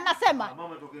mzee vile anasema?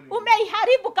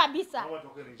 Umeiharibu kabisa. Wewe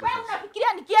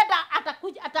unafikiria nikienda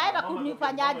ataenda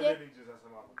kunifanyaje?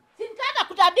 Sitaenda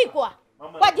kutandikwa.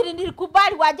 Kwa ajili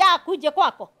nilikubali waja kuje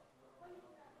kwako.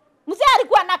 Mzee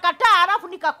alikuwa anakataa alafu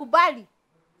nikakubali.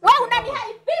 Wewe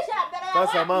unanihaibisha mbele ya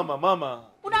sasa mama.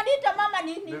 Unaniita mama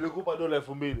nini? Nilikupa dola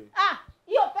 2000.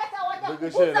 Hiyo pesa wacha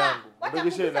kuuza. Wacha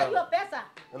kuuza hiyo pesa.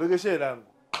 Regeshe langu.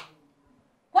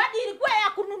 Kwani ilikuwa ya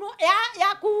kununua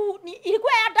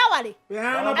ilikuwa ya dawali?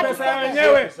 Peana pesa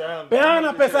yenyewe.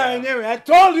 Peana pesa yenyewe. I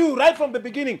told you right from the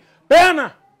beginning.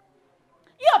 Peana.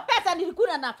 Hiyo pesa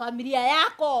nilikula na familia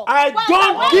yako. I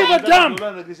don't give a damn.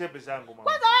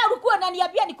 Kwanza wewe ulikuwa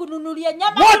unaniambia nikununulie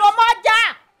nyama kilo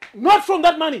moja. Not from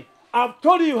that money. I've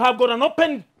told you have got an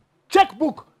open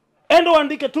checkbook. Endo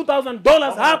andike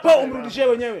 $2,000 hapo umrudishie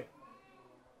wenyewe.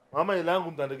 Mama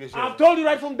ilangu mtandikeshia. I've told you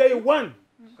right from day one.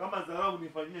 Kama dharau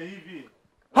nifanyie hivi.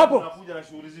 Hapo. Unakuja na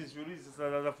shughuli sasa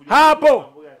nafuja.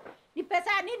 Hapo. Ni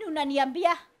pesa nini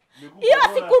unaniambia? Hiyo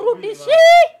sikurudishi.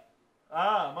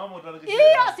 Mama utandikeshia.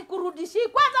 Hiyo sikurudishi.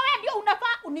 Kwanza wewe ndio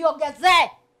unafaa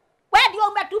uniongezee. Wewe ndio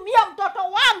umetumia mtoto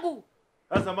wangu.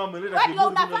 Sasa mama leta kitu.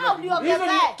 Wewe unafaa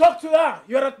uniongezee. Talk to her.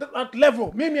 You're at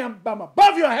level. Mimi I'm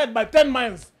above your head by 10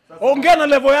 miles. Ongea na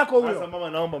level yako huyo. Sasa mama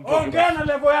naomba mtoke. Ongea na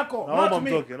level yako. Naomba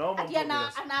mtoke.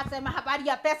 Anasema habari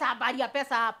ya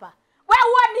pesa hapa. Wewe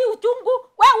uone uchungu,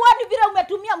 wewe uone vile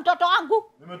umetumia mtoto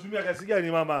wangu. Nimetumia kiasi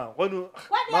gani mama? Kwani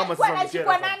mama sasa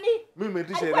anashikwa nani? Mimi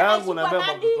nimetisha ile yangu na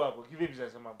mbeba mtoto wako. Kivipi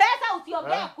sasa mama? Pesa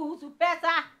usiongee kuhusu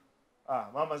pesa.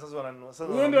 Mama sasa sasa.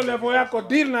 Huyo ndio level yako,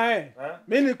 deal na yeye.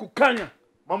 Mimi nikukanya.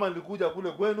 Mama nilikuja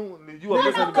kule kwenu, nilijua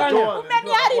pesa nimetoa.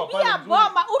 Umeniharibia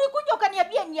boma. Ulikuja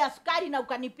ukaniambia ni sukari na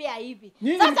ukanipea hivi.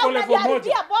 Sasa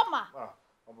unaniharibia boma.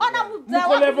 Ona mzee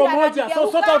wangu level moja.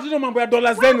 So sota utito mambo ya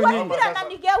dola zenu nyingi. Mimi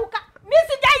ananigeuka. Mimi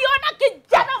sijaiona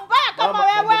kijana mbaya kama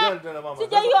wewe.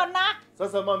 Sijaiona.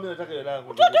 Sasa mama mimi nataka hela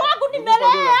yangu. Mtoto wangu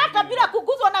nimelea hata bila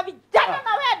kuguzwa na vijana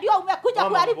na wewe ndio umekuja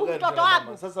kuharibu mtoto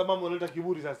wangu. Sasa mama unaleta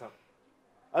kiburi sasa.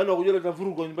 Haina kuja leta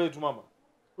vurugu kwa nyumba yetu mama.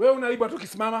 Wewe unaibu hata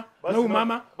ukisimama na huyu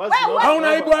mama. Au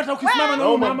unaibu hata ukisimama na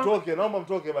huyu mama. Naomba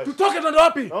mtoke basi. Tutoke twende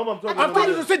wapi? Naomba mtoke. I've told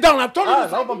you to sit down. I've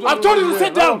told you to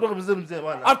sit down.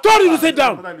 I've told you to sit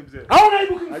down. Au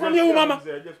unaibu kumfanyia huyu mama?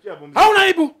 Au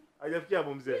unaibu? Hajafikia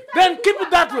hapo mzee. Then keep it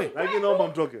that way. Lakini naomba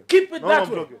mtoke. Keep it that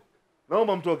way.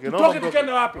 Naomba mtoke. Tutoke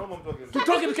tukenda wapi?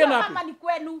 Tutoke tukenda wapi? Mama ni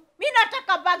kwenu. Mimi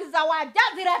nataka bagi za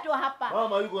wajazi leto hapa.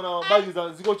 Mama yuko na bagi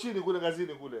ziko chini kule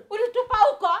kazini kule. Ulitupa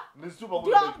huko? Nilitupa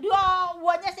kule. Ndio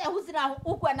uonyeshe Husna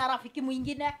huko na rafiki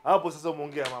mwingine. Hapo sasa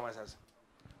umeongea mama sasa.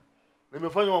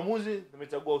 Nimefanya uamuzi,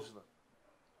 nimechagua Husna.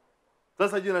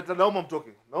 Sasa je, naomba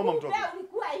mtoke. Naomba mtoke.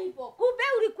 Ulikuwa hivyo. Kumbe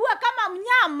ulikuwa kama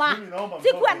mnyama.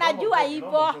 Sikuwa najua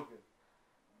hivyo.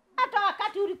 Hata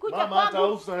wakati ulikuja kwangu. Mama hata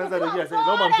Husna anaweza rejea sasa.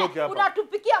 Naomba mtoke hapa.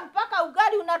 Unatupikia mpaka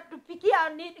ugali, unatupikia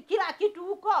kila kitu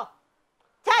huko.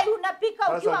 Chai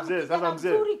unapika ukiwa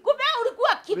mzuri. Kumbe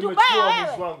ulikuwa kitu baya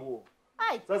wewe.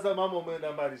 Sasa mama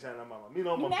umeenda mbali sana mama. Mimi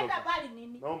naomba mtoke. Nimeenda mbali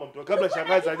nini? Naomba mtoke kabla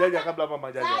shangazi hajaja kabla mama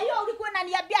hajaja. Sasa hiyo ulikuwa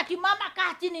unaniambia ati mama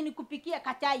kaa chini nikupikie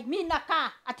kachai. Mimi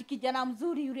nakaa ati kijana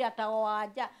mzuri yule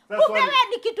ataoaja. Kumbe wewe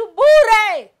ni kitu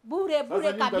bure. Bure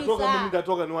kabisa. Mimi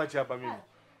nitatoka niwache hapa mimi.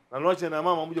 Na niwache na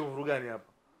mama mje mvurugani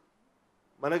hapa.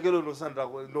 Maana hilo ndo sasa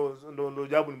ndo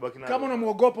jabu nibaki nayo. Kama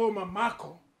unamuogopa wewe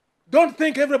mamako, don't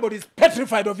think everybody is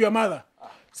petrified of your mother.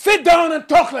 Sit down and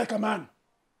talk like a man.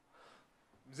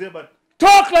 Mzee but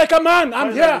talk like a man.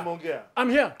 I'm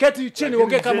here. Keti chini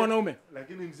ongea kama mwanaume.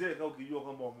 Lakini mzee kama ukijua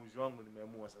kwamba uamuzi wangu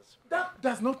nimeamua sasa. That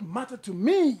does not matter to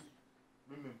me.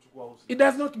 Mimi mchukua Husna. It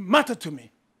does not matter to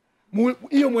me.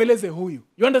 Hiyo mueleze huyu.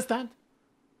 You understand?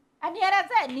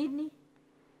 Anieleze nini?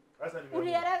 Sasa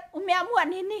umeamua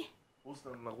nini?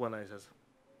 Husna tunakuwa naye sasa.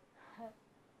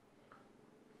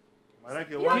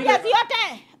 Manake wewe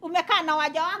yote umekaa na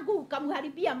waja wangu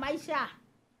ukamharibia maisha.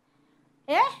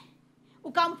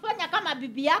 Ukamfanya kama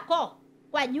bibi yako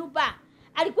kwa nyumba.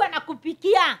 Alikuwa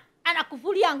anakupikia,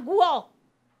 anakufulia nguo,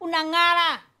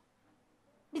 unang'ara.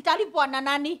 Nitalipwa na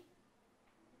nani?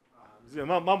 Mzee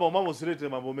mama usilete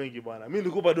mambo mengi bwana. Mimi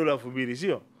nilikupa dola 2000,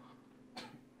 sio?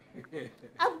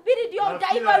 2000 ndio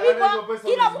utaiva hivyo.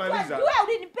 Kila mtu ajue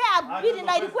ulinipea 2000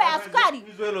 na ilikuwa ya askari.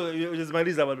 Hizo hilo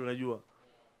hujazimaliza bado unajua.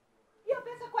 Hiyo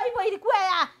pesa kwa hivyo ilikuwa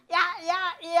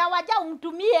ya waja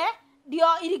umtumie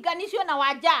ndio iliganishwa na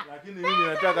waja. Lakini mimi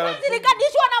nataka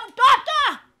iliganishwa na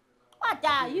mtoto.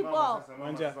 Wacha hivyo.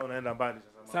 Sasa unaenda mbali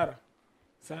sasa.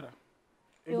 Sara.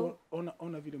 Hebu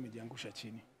ona vile umejiangusha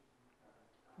chini.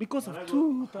 Because of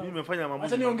 2000. Mimi nimefanya maamuzi.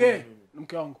 Acha niongee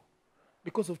mke wangu.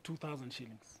 Because of 2000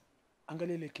 shillings.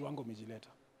 Angalia ile kiwango umejileta.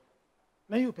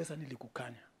 Na hiyo pesa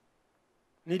nilikukanya.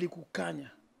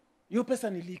 Hiyo pesa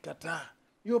nilikataa.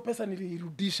 Hiyo pesa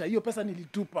nilirudisha. Hiyo pesa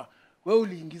nilitupa. Wewe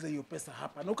uliingiza hiyo pesa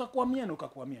hapa na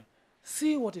ukakwamia.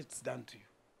 See what it's done to you.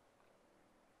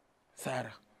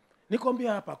 Sara,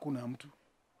 nikwambia hapa kuna mtu.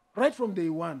 Right from day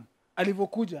one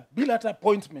alivyokuja bila hata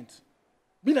appointment.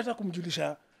 Bila hata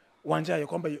kumjulisha Wanjayo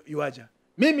kwamba yuaja.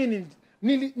 Mimi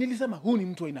nilisema huu ni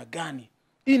mtu aina gani?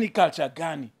 Hii ni culture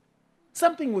gani?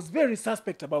 Something was very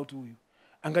suspect about huyu.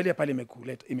 Angalia pale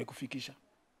imekufikisha.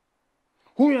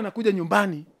 Huyu anakuja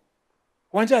nyumbani.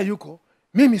 Wanjayo yuko,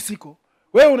 mimi siko.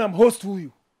 Wewe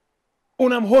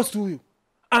unamhost huyu.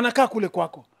 Anakaa kule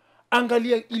kwako.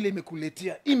 Angalia ile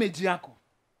imekuletea image yako.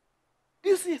 Do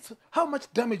you see how much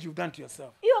damage you've done to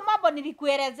yourself? Hiyo mambo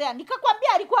nilikuelezea. Nikakwambia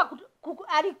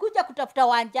alikuja kutafuta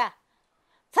Wanja.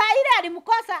 Saa ile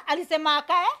alimkosa alisema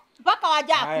akae mpaka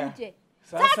Wanja akuje.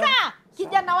 Sasa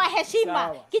kijana wa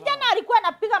heshima. Kijana alikuwa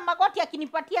anapiga magoti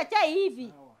akinipatia chai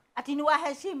hivi. Ati ni wa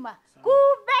heshima.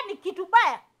 Kumbe ni kitu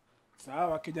baya.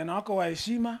 Sawa, kijana wako wa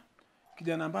heshima.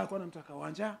 Kijana ambaye alikuwa anamtaka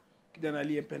Wanja, kijana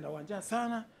aliyempenda Wanja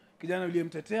sana, kijana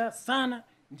aliyemtetea sana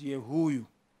ndiye huyu.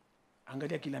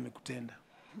 Angalia kile amekutenda.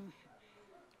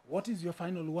 What is your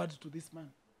final word to this man?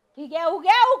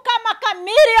 Kigeugeu kama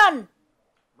chameleon.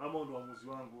 Mama ndo uamuzi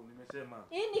wangu, nimesema.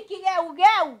 Hii ni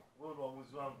kigeugeu. Wewe ndo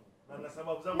uamuzi wangu. Na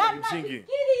sababu zangu ni msingi.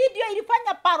 Hii ndio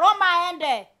ilifanya Paroma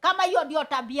aende. Kama hiyo ndio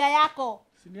tabia yako.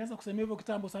 Sinianza kusema hivyo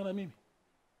kitambo sana mimi.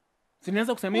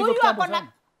 Sinianza kusema hivyo kitambo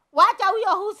sana. Wacha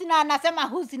huyo Husna anasema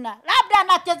Husna. Labda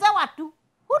anachezewa tu.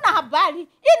 Huna habari.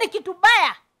 Hii ni kitu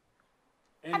baya.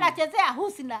 Anachezea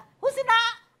Husna. Husna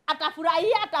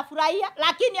atafurahia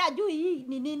lakini ajui hii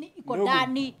ni nini iko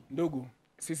ndani. Ndugu,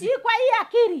 sisi hii kwa hii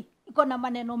akili iko na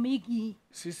maneno mingi.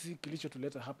 Sisi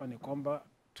kilichotuleta hapa ni kwamba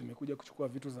tumekuja kuchukua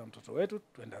vitu za mtoto wetu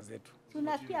tuenda zetu.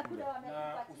 Tunasikia kule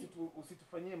wametupatia.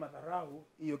 Usitufanyie madharau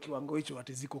hiyo kiwango hicho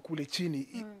ati ziko kule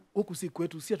chini. Huku si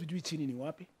kwetu, si hatujui chini ni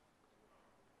wapi.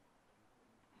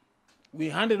 We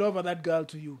handed over that girl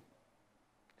to you.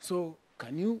 So,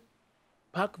 can you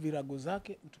pack virago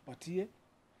zake utupatie?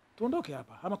 Tuondoke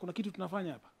hapa. Ama kuna kitu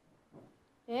tunafanya hapa?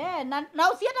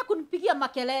 Na usiende kunipigia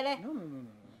makelele. No.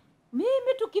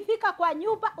 Mimi tukifika kwa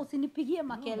nyumba usinipigie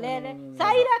makelele.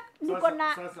 Saira niko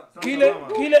na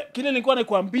kile nilikuwa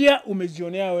nakwambia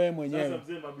umejionea wewe mwenyewe. Sasa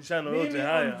mzee mabishano yote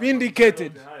haya.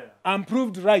 Vindicated. I'm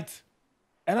proved right.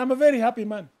 And I'm a very happy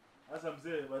man. Sasa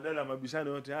mzee badala ya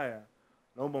mabishano yote haya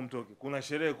naomba mtoke. Kuna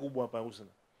sherehe kubwa hapa Husna.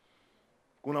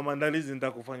 Kuna maandalizi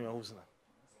nitakufanywa Husna.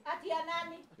 Ati ya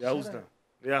nani? Ya Husna.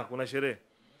 Ya kuna sherehe.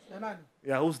 Ya nani?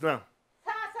 Ya Husna.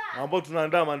 Sasa ambao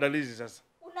tunaandaa maandalizi sasa.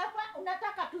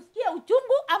 Unataka tusikie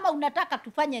uchungu ama unataka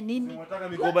tufanye nini?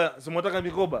 Simwataka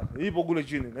mikoba. Ipo kule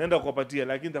chini. Naenda kuwapatia,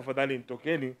 lakini tafadhali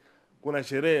nitokeni. Kuna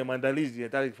sherehe, maandalizi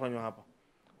yataki kufanywa hapa.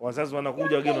 Wazazi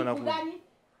wanakuja, wageni wanakuja.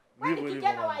 Wewe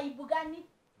kijana wa aibu gani?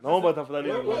 Naomba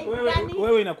tafadhali.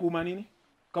 Wewe inakuuma nini?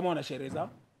 Kama una sherehe zao?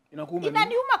 Inakuuma nini?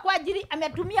 Inaniuma kwa ajili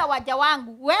ametumia waja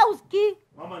wangu. Wewe usikii?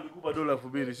 Mama nilikupa dola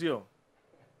 2000, sio?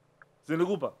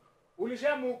 Sinikupa?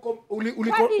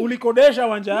 Ulikodesha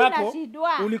wanja yako.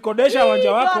 Ulikodesha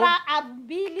wanja wako. Dola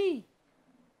 2000.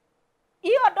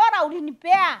 Hiyo dola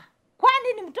ulinipea.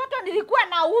 Kwani ni mtoto nilikuwa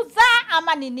nauza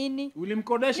ama ni nini?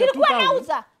 Ulimkodesha 2000. Nilikuwa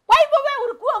nauza. Kwa hivyo wewe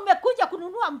ulikuwa umekuja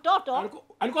kununua mtoto.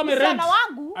 Alikuwa amerent.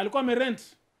 Alikuwa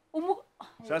amerent.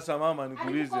 Sasa mama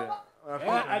nikuulize.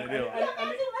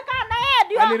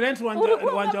 Alirent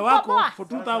wanja wako for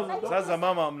 2000. Sasa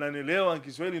mama mnanielewa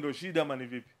Kiswahili ndio shida ama ni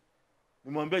vipi?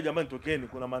 Nimwambia jamani tokeni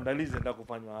kuna maandalizi nataka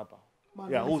kufanywa hapa.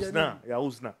 Ya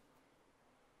husna.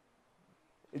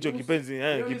 Hicho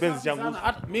kipenzi changu.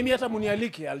 Mimi hata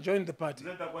munialike, I'll join the party.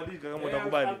 Nitakualika kama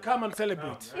utakubali. Come and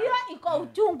celebrate. Hiyo iko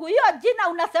uchungu. Hiyo jina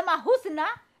unasema Husna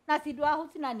na sidwa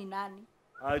Husna ni nani?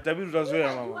 Itabidi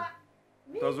utazoea mama.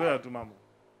 Utazoea tu mama.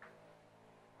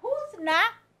 Husna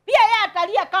pia yeye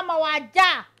atalia kama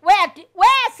waja.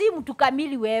 Wewe si mtu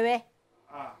kamili wewe.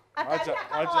 Atalia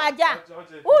kama waja.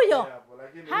 Huyo.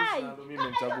 Hai. Mimi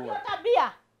nimchagua.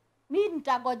 Tabia. Mimi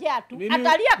nitagojea tu.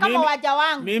 Atalia kama waja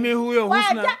wangu. Mimi huyo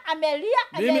Husna. Waja amelia.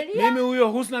 Mimi huyo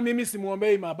Husna mimi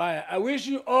simuombei mabaya. I wish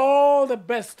you all the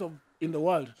best in the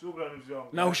world.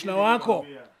 Na Husna wako.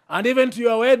 And even to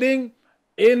your wedding,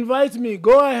 invite me.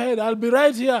 Go ahead. I'll be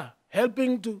right here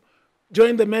helping to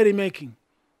join the merrymaking.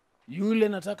 Yule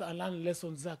nataka learn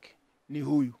lessons zake ni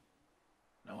huyu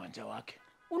na wanja wake.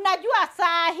 Unajua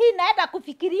saa hii naenda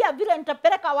kufikiria vile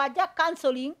nitapeleka waja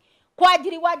counseling kwa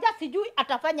ajili waja sijui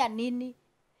atafanya nini.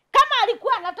 Kama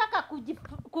alikuwa anataka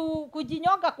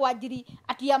kujinyonga kwa ajili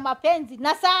ati ya mapenzi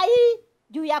na saa hii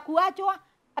juu ya kuachwa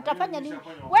atafanya nini?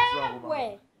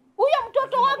 Wewe huyo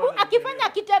mtoto wangu akifanya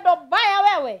kitendo baya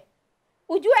wewe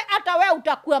ujue hata wewe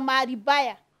utakuwa mahali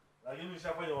baya. Lakini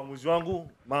nishafanya uamuzi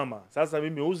wangu mama. Sasa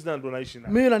mimi Husna ndo naishi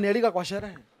naye. Mimi unanialika kwa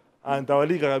sherehe.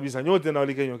 Nitawalika kabisa. Nyote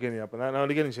nawalika nyokeni hapa.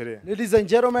 Nawalikeni sherehe. Ladies and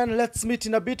gentlemen, let's meet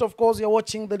in a bit. Of course, you're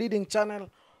watching the leading channel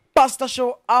Pastor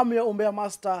Show. I'm your Umbea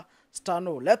Master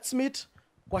Stano. Let's meet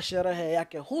kwa sherehe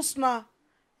yake Husna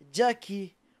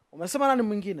Jackie. Umesema nani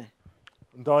mwingine?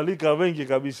 Nitawalika wengi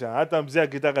kabisa. Hata mzee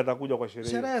akitaka atakuja kwa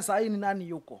sherehe. Sherehe saa hii ni nani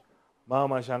yuko?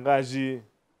 Mama, shangazi,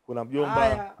 kuna mjomba.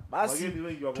 Haya,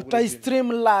 basi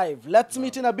stream live. Let's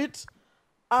meet in a bit.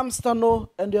 I'm Stano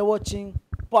and you're watching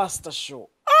Pastor Show.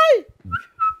 Ay!